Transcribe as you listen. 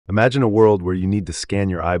Imagine a world where you need to scan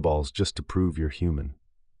your eyeballs just to prove you're human.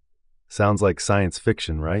 Sounds like science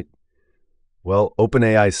fiction, right? Well,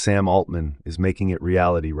 OpenAI's Sam Altman is making it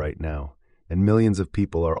reality right now, and millions of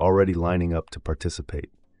people are already lining up to participate.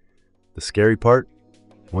 The scary part?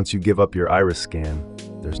 Once you give up your iris scan,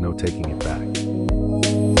 there's no taking it back.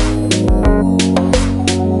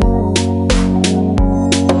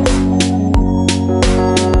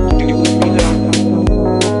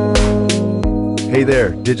 Hey there,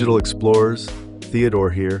 digital explorers.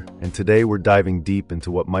 Theodore here, and today we're diving deep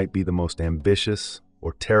into what might be the most ambitious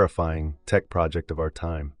or terrifying tech project of our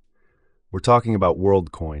time. We're talking about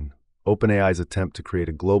Worldcoin, OpenAI's attempt to create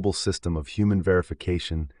a global system of human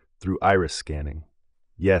verification through iris scanning.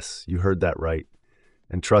 Yes, you heard that right.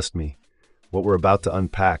 And trust me, what we're about to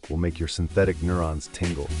unpack will make your synthetic neurons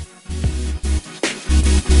tingle.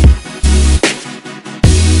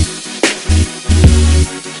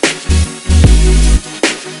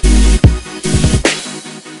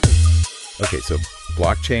 Okay, so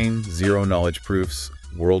blockchain, zero-knowledge proofs,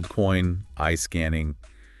 Worldcoin, eye scanning.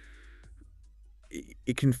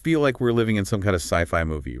 It can feel like we're living in some kind of sci-fi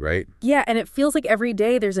movie, right? Yeah, and it feels like every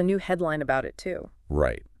day there's a new headline about it, too.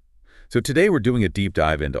 Right. So today we're doing a deep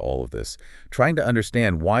dive into all of this, trying to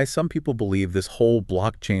understand why some people believe this whole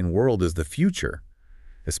blockchain world is the future,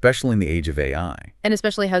 especially in the age of AI. And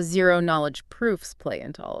especially how zero-knowledge proofs play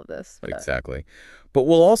into all of this. Exactly. But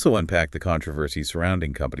we'll also unpack the controversy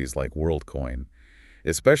surrounding companies like Worldcoin,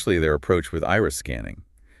 especially their approach with iris scanning.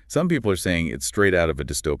 Some people are saying it's straight out of a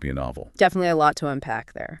dystopian novel. Definitely a lot to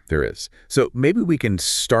unpack there. There is. So maybe we can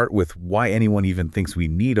start with why anyone even thinks we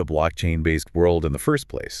need a blockchain-based world in the first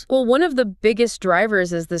place. Well, one of the biggest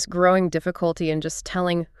drivers is this growing difficulty in just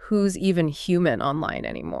telling who's even human online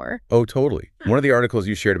anymore. Oh, totally. One of the articles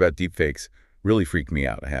you shared about deepfakes really freaked me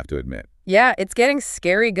out, I have to admit. Yeah, it's getting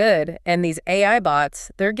scary good. And these AI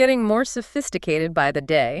bots, they're getting more sophisticated by the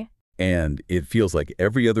day. And it feels like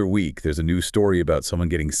every other week there's a new story about someone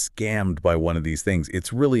getting scammed by one of these things.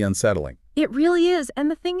 It's really unsettling. It really is.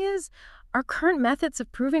 And the thing is, our current methods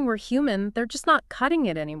of proving we're human, they're just not cutting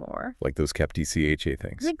it anymore. Like those Kepti CHA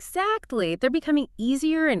things. Exactly. They're becoming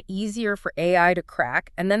easier and easier for AI to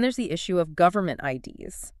crack. And then there's the issue of government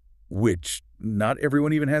IDs. Which not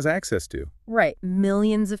everyone even has access to. Right.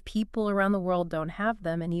 Millions of people around the world don't have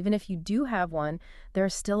them. And even if you do have one, there are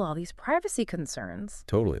still all these privacy concerns.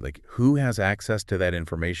 Totally. Like, who has access to that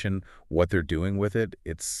information, what they're doing with it?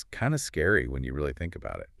 It's kind of scary when you really think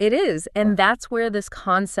about it. It is. And that's where this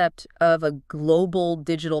concept of a global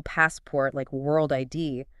digital passport like World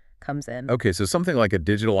ID comes in. Okay, so something like a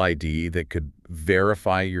digital ID that could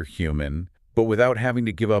verify you're human, but without having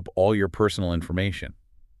to give up all your personal information.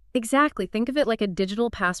 Exactly. Think of it like a digital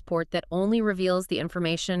passport that only reveals the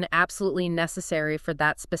information absolutely necessary for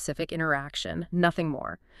that specific interaction, nothing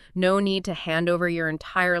more. No need to hand over your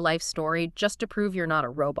entire life story just to prove you're not a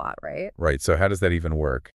robot, right? Right, so how does that even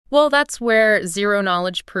work? Well, that's where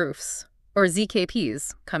zero-knowledge proofs, or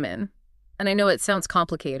ZKPs, come in. And I know it sounds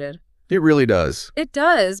complicated. It really does. It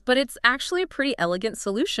does, but it's actually a pretty elegant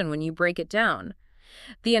solution when you break it down.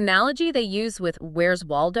 The analogy they use with Where's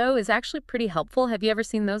Waldo is actually pretty helpful. Have you ever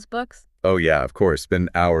seen those books? Oh yeah, of course. Been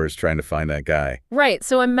hours trying to find that guy. Right.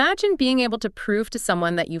 So imagine being able to prove to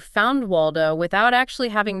someone that you found Waldo without actually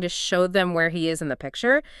having to show them where he is in the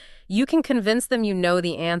picture. You can convince them you know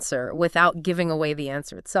the answer without giving away the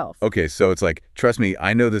answer itself. Okay, so it's like, trust me,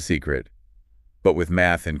 I know the secret, but with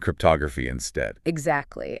math and cryptography instead.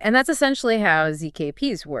 Exactly. And that's essentially how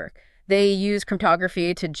ZKPs work. They use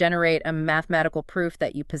cryptography to generate a mathematical proof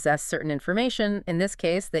that you possess certain information, in this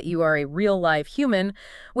case, that you are a real live human,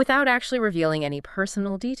 without actually revealing any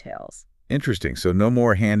personal details. Interesting. So no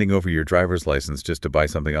more handing over your driver's license just to buy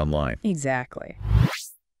something online. Exactly.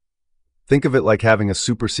 Think of it like having a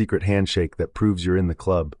super secret handshake that proves you're in the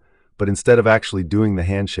club, but instead of actually doing the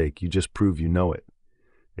handshake, you just prove you know it.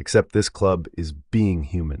 Except this club is being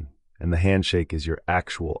human, and the handshake is your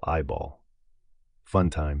actual eyeball. Fun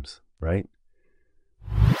times. Right?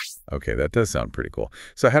 Okay, that does sound pretty cool.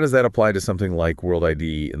 So how does that apply to something like World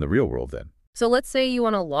ID in the real world then? So let's say you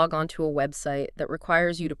want to log onto a website that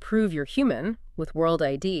requires you to prove you're human with World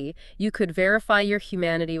ID. You could verify your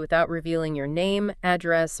humanity without revealing your name,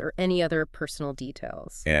 address, or any other personal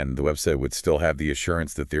details. And the website would still have the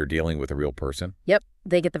assurance that they're dealing with a real person? Yep.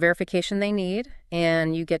 They get the verification they need,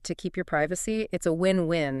 and you get to keep your privacy. It's a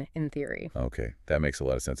win-win in theory. Okay, that makes a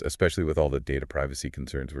lot of sense, especially with all the data privacy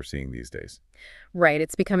concerns we're seeing these days. Right.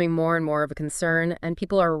 It's becoming more and more of a concern, and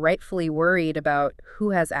people are rightfully worried about who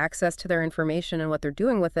has access to their information and what they're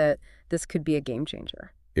doing with it. This could be a game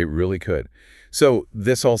changer. It really could. So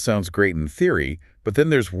this all sounds great in theory, But then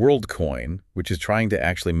there's Worldcoin, which is trying to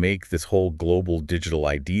actually make this whole global digital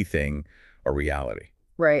ID thing a reality.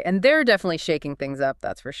 Right, and they're definitely shaking things up,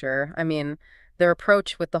 that's for sure. I mean, their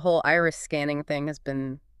approach with the whole iris scanning thing has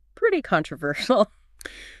been pretty controversial.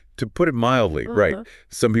 To put it mildly, right.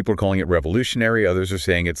 Some people are calling it revolutionary. Others are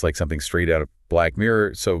saying it's like something straight out of Black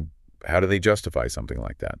Mirror. So how do they justify something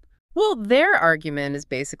like that? Well, their argument is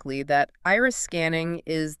basically that iris scanning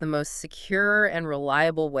is the most secure and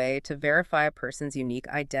reliable way to verify a person's unique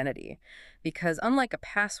identity. Because unlike a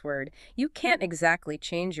password, you can't exactly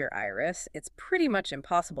change your iris. It's pretty much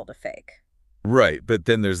impossible to fake. Right, but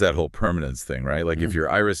then there's that whole permanence thing, right? Like if your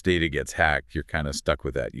iris data gets hacked, you're kind of stuck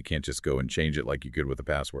with that. You can't just go and change it like you could with a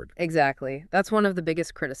password. Exactly. That's one of the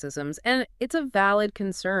biggest criticisms, and it's a valid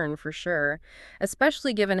concern for sure,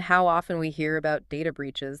 especially given how often we hear about data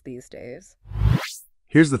breaches these days.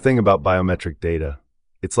 Here's the thing about biometric data.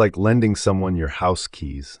 It's like lending someone your house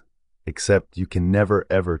keys, except you can never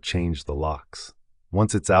ever change the locks.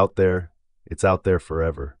 Once it's out there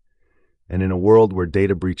forever. And in a world where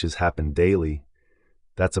data breaches happen daily,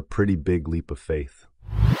 that's a pretty big leap of faith.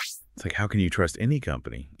 It's like, how can you trust any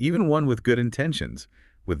company, even one with good intentions,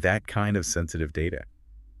 with that kind of sensitive data?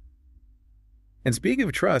 And speaking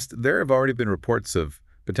of trust, there have already been reports of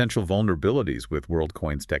potential vulnerabilities with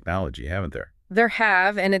Worldcoin's technology, haven't there? There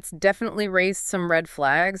have, and it's definitely raised some red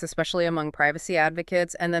flags, especially among privacy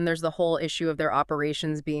advocates. And then there's the whole issue of their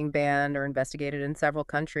operations being banned or investigated in several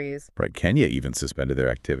countries. Right, Kenya even suspended their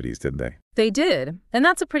activities, didn't they? They did, and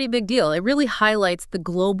that's a pretty big deal. It really highlights the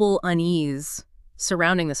global unease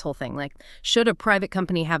surrounding this whole thing. Like, should a private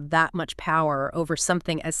company have that much power over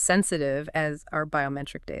something as sensitive as our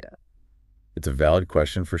biometric data? It's a valid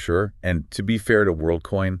question for sure. And to be fair to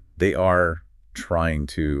Worldcoin, they are trying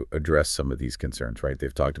to address some of these concerns, right?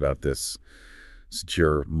 They've talked about this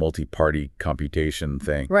secure multi-party computation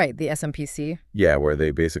thing. Right, the SMPC. Yeah, where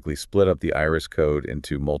they basically split up the iris code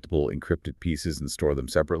into multiple encrypted pieces and store them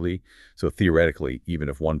separately. So theoretically, even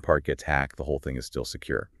if one part gets hacked, the whole thing is still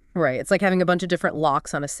secure. Right, it's like having a bunch of different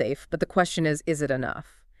locks on a safe. But the question is it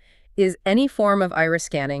enough? Is any form of iris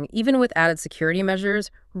scanning, even with added security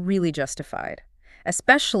measures, really justified?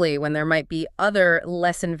 Especially when there might be other,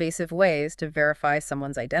 less invasive ways to verify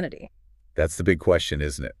someone's identity. That's the big question,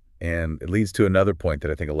 isn't it? And it leads to another point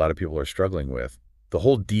that I think a lot of people are struggling with, the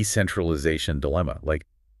whole decentralization dilemma. Like,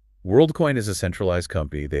 Worldcoin is a centralized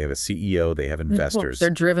company. They have a CEO. They have investors.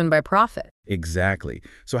 They're driven by profit. Exactly.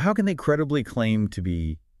 So how can they credibly claim to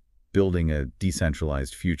be building a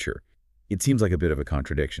decentralized future? It seems like a bit of a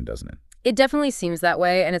contradiction, doesn't it? It definitely seems that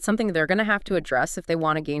way, and it's something they're going to have to address if they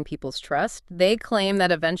want to gain people's trust. They claim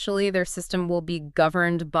that eventually their system will be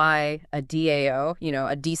governed by a DAO,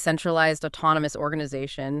 a decentralized autonomous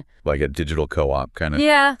organization. Like a digital co-op kind of?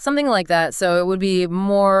 Yeah, something like that. So it would be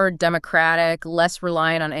more democratic, less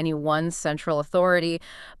reliant on any one central authority.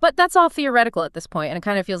 But that's all theoretical at this point, and it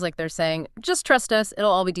kind of feels like they're saying, just trust us,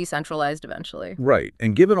 it'll all be decentralized eventually. Right.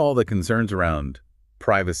 And given all the concerns around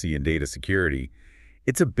privacy and data security,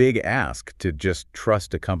 it's a big ask to just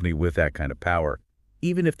trust a company with that kind of power,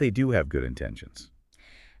 even if they do have good intentions.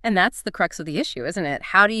 And that's the crux of the issue, isn't it?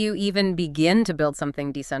 How do you even begin to build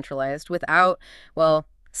something decentralized without, well,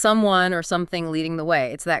 someone or something leading the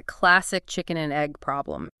way? It's that classic chicken and egg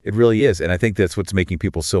problem. It really is. And I think that's what's making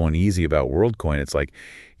people so uneasy about Worldcoin. It's like,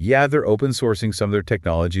 yeah, they're open sourcing some of their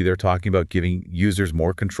technology. They're talking about giving users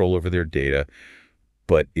more control over their data.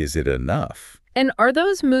 But is it enough? And are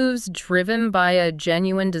those moves driven by a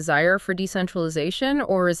genuine desire for decentralization,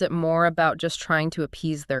 or is it more about just trying to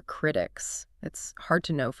appease their critics? It's hard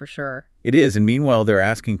to know for sure. It is, and meanwhile, they're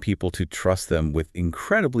asking people to trust them with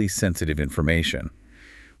incredibly sensitive information,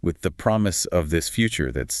 with the promise of this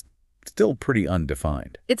future that's still pretty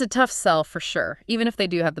undefined. It's a tough sell for sure, even if they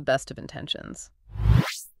do have the best of intentions.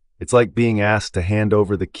 It's like being asked to hand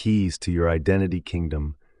over the keys to your identity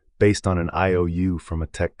kingdom based on an IOU from a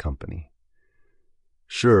tech company.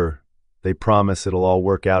 Sure, they promise it'll all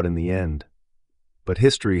work out in the end, but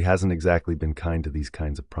history hasn't exactly been kind to these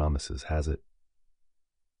kinds of promises, has it?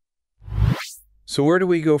 So where do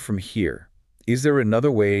we go from here? Is there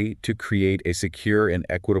another way to create a secure and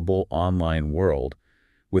equitable online world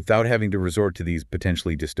without having to resort to these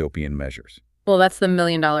potentially dystopian measures? Well, that's the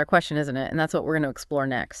million-dollar question, isn't it? And that's what we're going to explore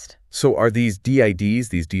next. So are these DIDs,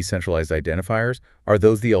 these decentralized identifiers, are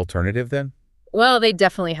those the alternative then? Well, they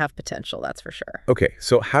definitely have potential, that's for sure. Okay,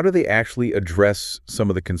 so how do they actually address some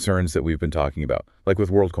of the concerns that we've been talking about, like with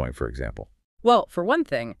Worldcoin, for example? Well, for one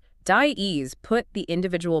thing, DIEs put the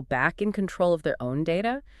individual back in control of their own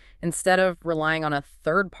data instead of relying on a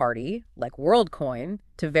third party like Worldcoin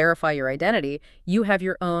to verify your identity. You have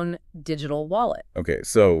your own digital wallet. Okay,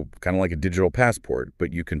 so kind of like a digital passport,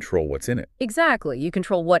 but you control what's in it. Exactly. You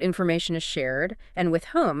control what information is shared and with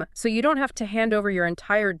whom, so you don't have to hand over your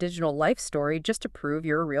entire digital life story just to prove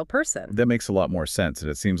you're a real person. That makes a lot more sense,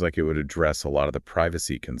 and it seems like it would address a lot of the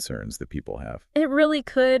privacy concerns that people have. It really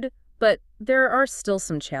could, but there are still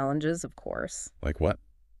some challenges, of course. Like what?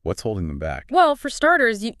 What's holding them back? Well, for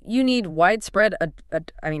starters, you need widespread,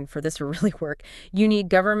 for this to really work, you need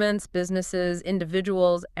governments, businesses,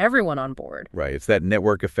 individuals, everyone on board. Right, it's that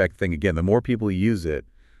network effect thing again. The more people use it,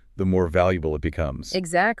 the more valuable it becomes.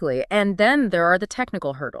 Exactly. And then there are the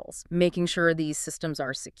technical hurdles, making sure these systems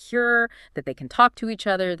are secure, that they can talk to each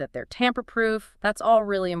other, that they're tamper-proof. That's all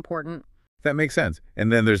really important. That makes sense.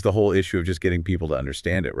 And then there's the whole issue of just getting people to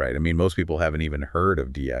understand it, right? I mean, most people haven't even heard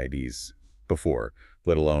of DIDs before,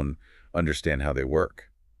 let alone understand how they work.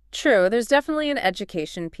 True, there's definitely an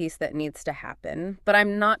education piece that needs to happen, but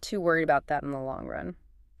I'm not too worried about that in the long run.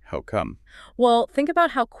 How come? Well, think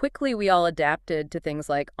about how quickly we all adapted to things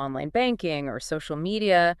like online banking or social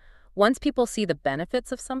media. Once people see the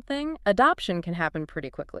benefits of something, adoption can happen pretty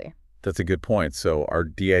quickly. That's a good point. So are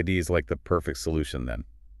DIDs like the perfect solution then?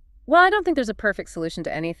 Well, I don't think there's a perfect solution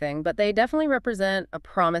to anything, but they definitely represent a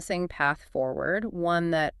promising path forward,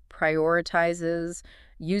 one that prioritizes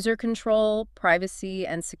user control, privacy,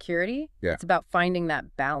 and security. Yeah. It's about finding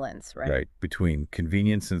that balance, right? Right. Between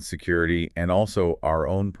convenience and security and also our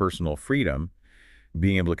own personal freedom,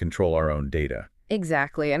 being able to control our own data.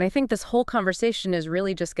 Exactly. And I think this whole conversation is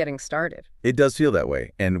really just getting started. It does feel that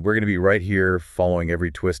way. And we're going to be right here following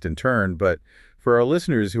every twist and turn. But for our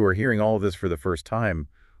listeners who are hearing all of this for the first time,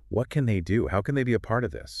 what can they do? How can they be a part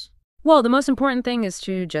of this? Well, the most important thing is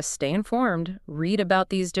to just stay informed, read about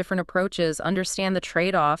these different approaches, understand the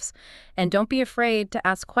trade-offs, and don't be afraid to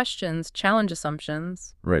ask questions, challenge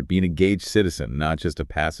assumptions. Right, be an engaged citizen, not just a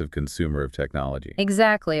passive consumer of technology.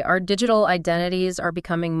 Exactly. Our digital identities are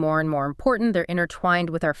becoming more and more important. They're intertwined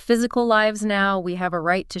with our physical lives now. We have a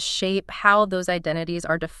right to shape how those identities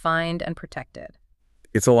are defined and protected.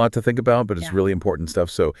 It's a lot to think about, but it's Yeah. really important stuff.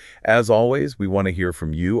 So, as always, we want to hear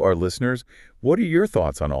from you, our listeners. What are your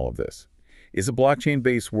thoughts on all of this? Is a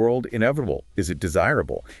blockchain-based world inevitable? Is it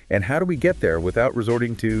desirable? And how do we get there without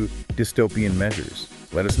resorting to dystopian measures?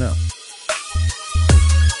 Let us know.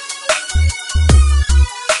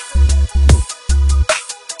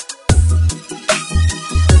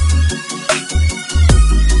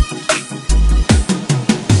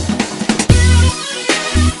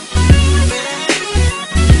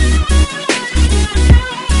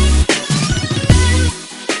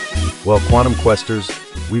 Well, Quantum Questers,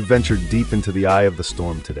 we've ventured deep into the eye of the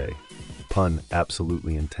storm today. Pun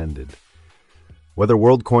absolutely intended. Whether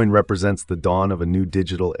Worldcoin represents the dawn of a new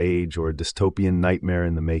digital age or a dystopian nightmare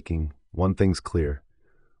in the making, one thing's clear.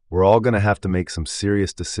 We're all going to have to make some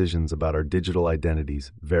serious decisions about our digital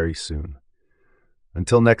identities very soon.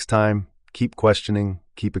 Until next time, keep questioning,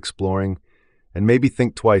 keep exploring, and maybe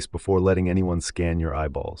think twice before letting anyone scan your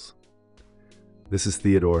eyeballs. This is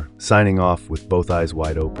Theodore, signing off with both eyes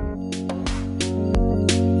wide open.